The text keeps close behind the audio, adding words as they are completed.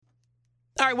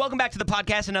All right, welcome back to the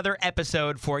podcast. Another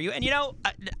episode for you. And,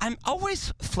 I'm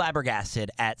always flabbergasted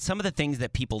at some of the things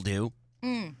that people do.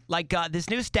 Like this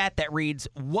new stat that reads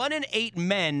 1 in 8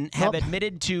 men have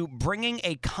admitted to bringing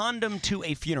a condom to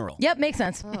a funeral. Yep, makes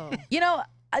sense. Oh.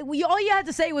 All you had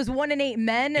to say was 1 in 8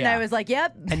 men, and Yeah. I was like,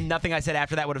 yep. And nothing I said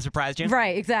after that would have surprised you?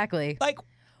 Right, exactly. Like,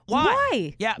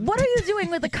 why? Yeah. What are you doing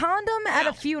with a condom at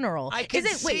a funeral? I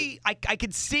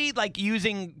could see like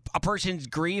using a person's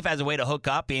grief as a way to hook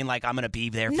up, being like, I'm going to be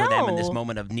there for them in this No.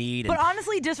 moment of need. But And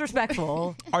honestly,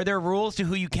 disrespectful. are there rules to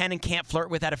who you can and can't flirt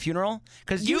with at a funeral?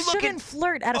 Because You shouldn't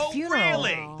flirt at a Oh, funeral.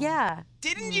 really? Yeah.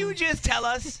 Didn't you just tell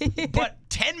us? But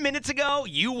 10 minutes ago,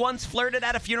 you once flirted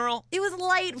at a funeral? It was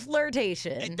light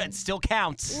flirtation. That still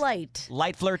counts. Light.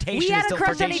 Light flirtation We is had still a crush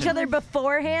on flirtation. each other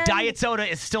beforehand. Diet soda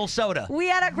is still soda. We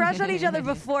had a crush on each other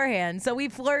beforehand, so we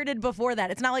flirted before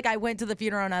that. It's not like I went to the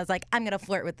funeral and I was like, I'm going to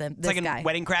flirt with It's this like in guy.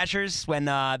 Wedding Crashers when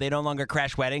they no longer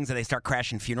crash weddings and they start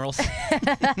crashing funerals.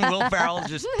 Will Ferrell's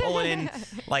just pulling in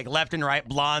like left and right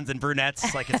blondes and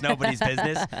brunettes like it's nobody's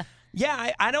business.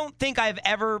 Yeah, I don't think I've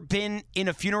ever been in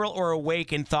a funeral or a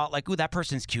wake and thought like, ooh, that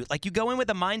person's cute. Like you go in with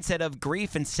a mindset of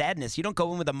grief and sadness. You don't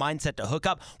go in with a mindset to hook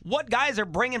up. What guys are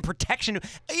bringing protection to,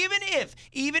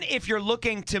 even if you're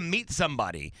looking to meet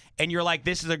somebody and you're like,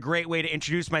 this is a great way to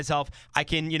introduce myself. I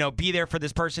can, be there for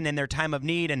this person in their time of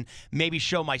need and maybe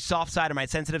show my soft side or my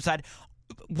sensitive side.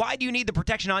 Why do you need the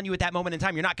protection on you at that moment in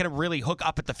time? You're not going to really hook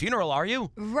up at the funeral, are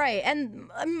you? Right. And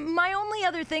my only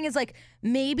other thing is like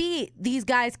maybe these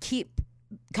guys keep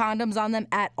condoms on them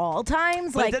at all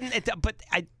times. But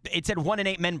Like, it said 1 in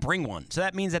 8 men bring one. So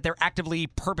that means that they're actively,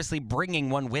 purposely bringing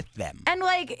one with them. and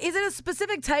like, is it a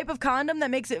specific type of condom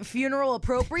that makes it funeral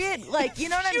appropriate? Like, you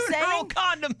know what I'm Funeral saying?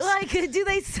 condoms. Like, do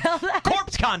they sell that?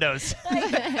 Corpse condos.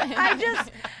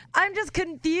 I'm just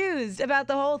confused about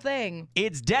the whole thing.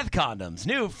 It's death condoms,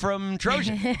 new from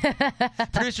Trojan.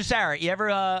 Producer Sarah, you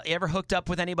ever hooked up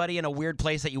with anybody in a weird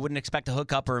place that you wouldn't expect to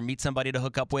hook up or meet somebody to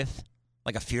hook up with?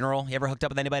 Like a funeral? You ever hooked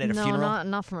up with anybody at a funeral? No,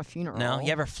 not from a funeral. No?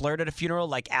 You ever flirted at a funeral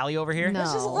like Allie over here? No.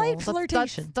 It's just light That's-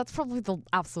 flirtation. That's probably the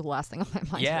absolute last thing on my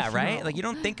mind. Yeah, at a right? funeral. Like you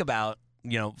don't think about,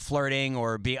 flirting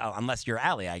or unless you're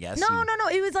Allie, I guess. No.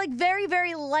 You- It was like very,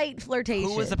 very light flirtation.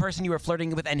 Who was the person you were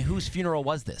flirting with, and whose funeral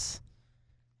was this?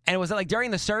 And was it like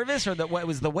during the service, or what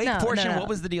was the wake No, portion? no. What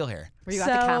was the deal here? Were you at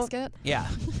the casket? Yeah.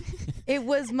 It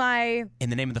was my. In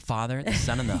the name of the Father, the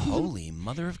Son, and the Holy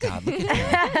Mother of God. Look at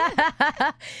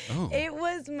that. Oh. It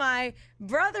was my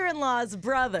brother-in-law's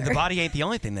brother. The body ain't the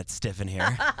only thing that's stiff in here.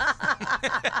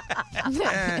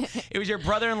 It was your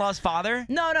brother-in-law's father?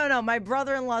 No, my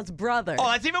brother-in-law's brother.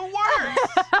 Oh, that's even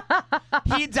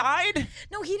worse. He died?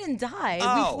 No, he didn't die.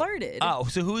 Oh. We flirted. Oh,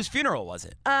 so whose funeral was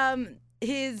it?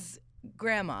 His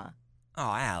grandma. Oh,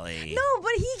 Allie. No,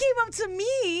 but he came up to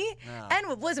me. Oh.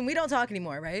 And listen, we don't talk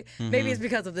anymore, right? Maybe it's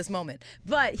because of this moment.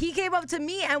 But he came up to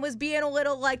me and was being a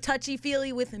little like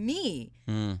touchy-feely with me.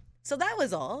 So that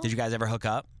was all. Did you guys ever hook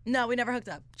up? No, we never hooked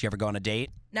up. Did you ever go on a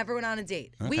date? Never went on a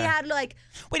date. We Okay. had like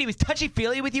Wait, he was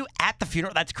touchy-feely with you at the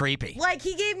funeral? That's creepy.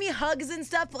 he gave me hugs and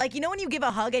stuff. Like, you know when you give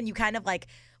a hug and you kind of like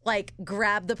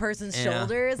grab the person's Yeah.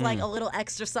 shoulders, like a little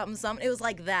extra something. It was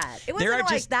like that. It There wasn't are like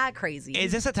just- that crazy.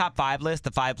 Is this a top 5 list,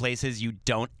 the 5 places you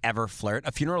don't ever flirt?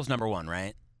 A funeral's number 1,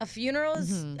 right? A funeral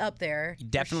is up there. You for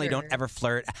definitely don't sure. ever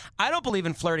flirt. I don't believe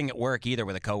in flirting at work either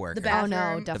with a coworker. The Oh no,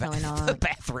 bathroom. definitely The not.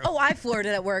 bathroom. Oh, I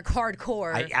flirted at work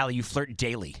hardcore. Allie, you flirt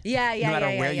daily. Yeah, No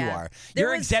matter yeah, where yeah. you are. There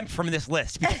You're was- exempt from this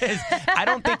list because I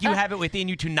don't think you have it within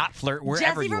you to not flirt wherever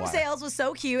Jesse you from are. sales was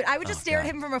so cute. I would just stare at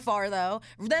God. him from afar, though.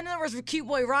 Then there was cute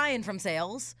boy Ryan from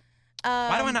sales.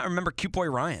 Why do I not remember cute boy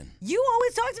Ryan? You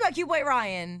always talked about cute boy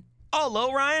Ryan. Oh,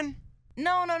 Lil Ryan?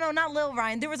 No, not Lil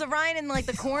Ryan. There was a Ryan in like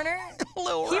the corner.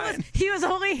 Lil Ryan. He was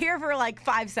only here for like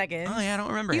 5 seconds. Oh, yeah, I don't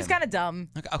remember He was him. kind of dumb.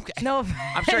 Okay. No offense.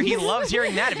 I'm sure he loves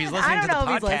hearing that if he's listening I don't to the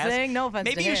know podcast. if he's listening. No offense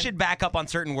Maybe to you him. should back up on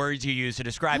certain words you use to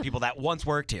describe people that once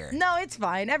worked here. No, it's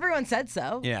fine. Everyone said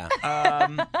so. Yeah.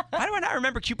 Why do I not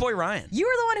remember cute boy Ryan? You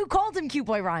were the one who called him cute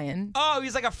boy Ryan. Oh,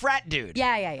 he's like a frat dude.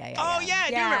 Yeah. Oh, yeah, I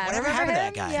do remember. Whatever happened to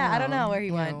that guy? Yeah, I don't know where he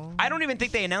No. went. I don't even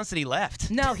think they announced that he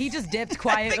left. No, he just dipped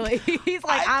quietly. He's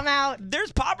like, I'm out.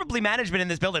 There's probably management in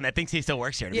this building that thinks he still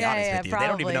works here, to be honest with you. Probably.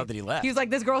 They don't even know that he left. He was like,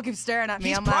 this girl keeps staring at me.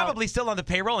 He's I'm probably still on the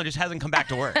payroll and just hasn't come back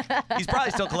to work. He's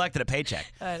probably still collected a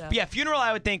paycheck. I know. But yeah, funeral,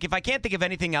 I would think, if I can't think of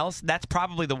anything else, that's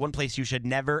probably the one place you should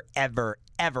never, ever,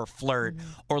 ever flirt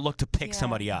or look to pick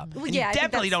somebody up. Well, And yeah, I you think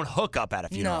definitely that's- don't hook up at a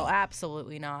funeral. No,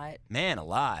 absolutely not. Man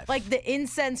alive. Like the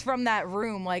incense from that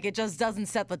room, like it just doesn't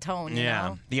set the tone, you yeah,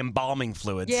 know? the embalming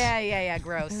fluids. Yeah,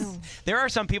 gross. There are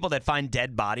some people that find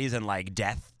dead bodies and like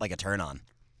death like a turn on.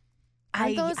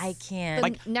 I can't.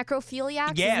 The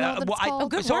necrophiliacs? Yeah, isn't that what it's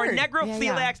called? good so word. are necrophiliacs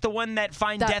Yeah. the one that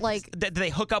find That, death? like- that they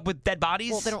hook up with dead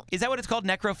bodies? Well, they don't- Is that what it's called?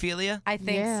 Necrophilia? I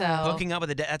think Yeah. so. Hooking up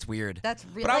with a dead? That's weird. That's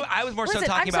real. But I was more so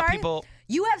talking about people.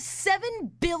 You have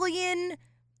 7 billion,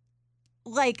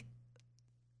 like,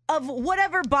 of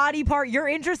whatever body part you're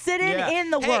interested in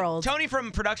the Hey, world. Tony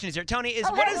from production is here. Tony is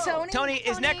Oh, what hey, is Tony.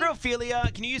 is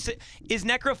necrophilia? Can you use it? Is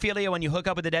necrophilia when you hook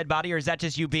up with a dead body, or is that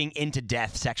just you being into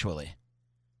death sexually?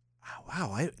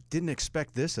 Wow, I didn't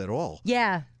expect this at all.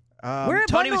 Yeah. We're a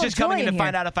Tony bundle was of just coming joy in to here.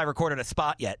 find out if I recorded a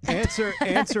spot yet.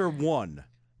 Answer one.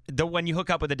 The when you hook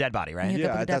up with a dead body, right? You hook up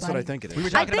Yeah, with a dead that's what I body. think it is. We were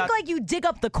I talking think about. like you dig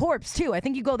up the corpse too. I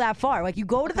think you go that far. Like you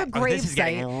go to the Oh, grave this is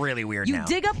site, getting really weird you now.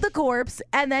 dig up the corpse,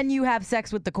 and then you have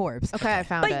sex with the corpse. Okay, I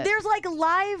found But it. there's like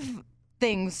live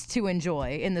things to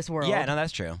enjoy in this world. Yeah, no,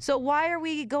 that's true. So why are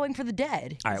we going for the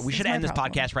dead? All right, we This should is my end this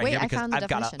problem. podcast right Wait, here I because found the I've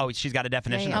got a. definition. Oh, she's got a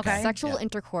definition. Yeah, yeah. Okay. Sexual Yeah.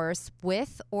 intercourse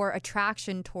with or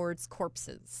attraction towards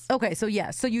corpses. Okay, so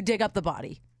yeah, so you dig up the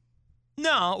body.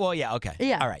 No, well, yeah, okay.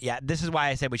 Yeah. All right, yeah. This is why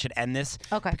I said we should end this.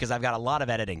 Okay. Because I've got a lot of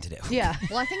editing to do. Yeah.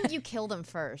 Well, I think you kill them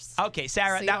first. Okay,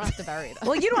 Sarah. so you that- don't have to bury them.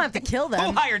 Well, you don't have to kill who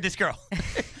them. hired this girl?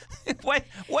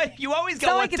 What? You always It's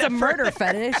go not one like it's a step murder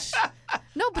further. fetish.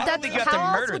 No, I but don't that's think you have to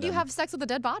how else murder would you them. have sex with a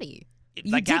dead body?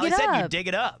 You Like dig Allie it said, you up. dig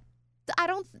it up. I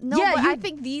don't know. Yeah, but you- I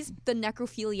think the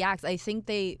necrophiliacs, I think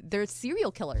they're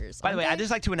serial killers. By the way, aren't I'd they?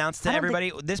 just like to announce to I don't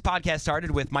everybody this podcast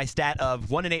started with my stat of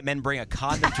 1 in 8 men bring a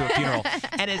condom to a funeral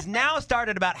and is now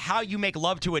started about how you make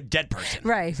love to a dead person.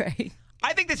 Right, right.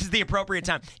 I think this is the appropriate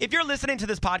time. If you're listening to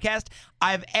this podcast,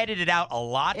 I've edited out a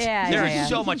lot. Yeah, There's yeah, yeah.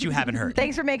 so much you haven't heard.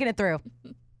 Thanks for making it through.